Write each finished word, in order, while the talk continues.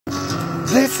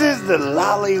This is the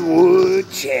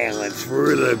Lollywood Challenge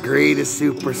for the greatest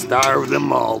superstar of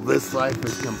them all. This life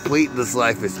is complete, this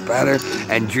life is better,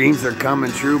 and dreams are coming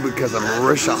true because of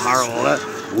Marisha Harlett.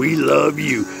 We love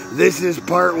you. This is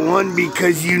part one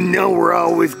because you know we're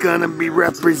always gonna be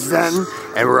representing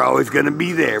and we're always gonna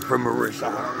be there for Marisha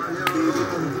Harlett.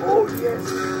 Oh yes,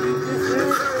 this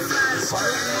is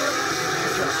part one.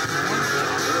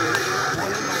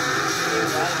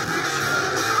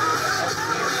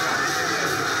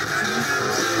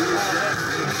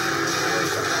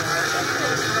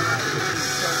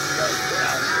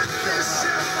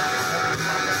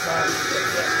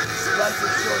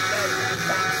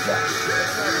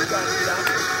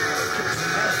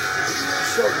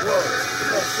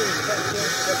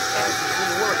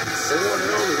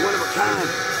 One of a kind,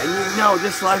 and you know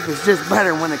this life is just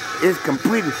better when it is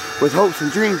completed with hopes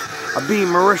and dreams of being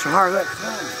Marisha Harlett.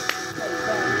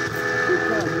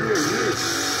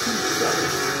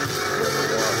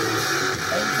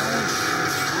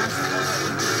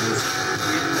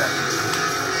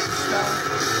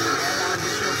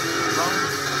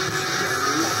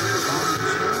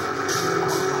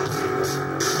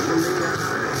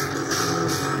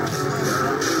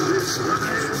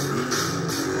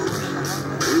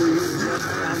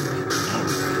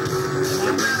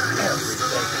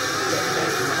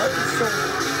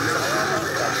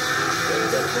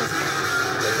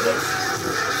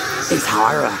 It's how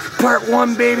I rock. Part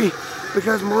one, baby,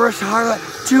 because Marisha Harlett,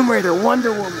 Tomb Raider,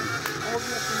 Wonder Woman.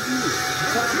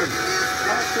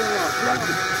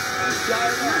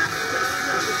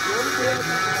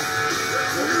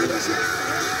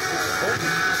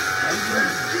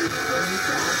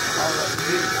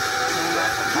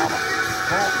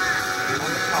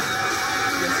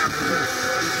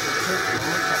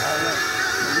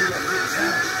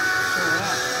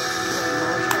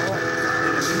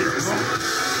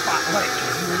 All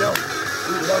you know,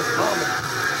 we love Mama,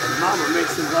 and Mama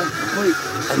makes his life complete.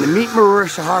 And to meet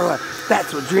Marisha Harlett,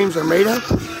 that's what dreams are made of,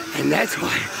 and that's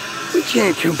why we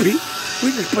can't compete.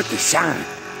 We just put the shine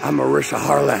on Marisha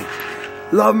Harlett.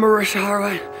 Love Marisha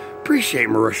Harlett, appreciate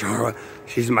Marisha Harlett.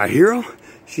 She's my hero,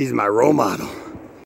 she's my role model.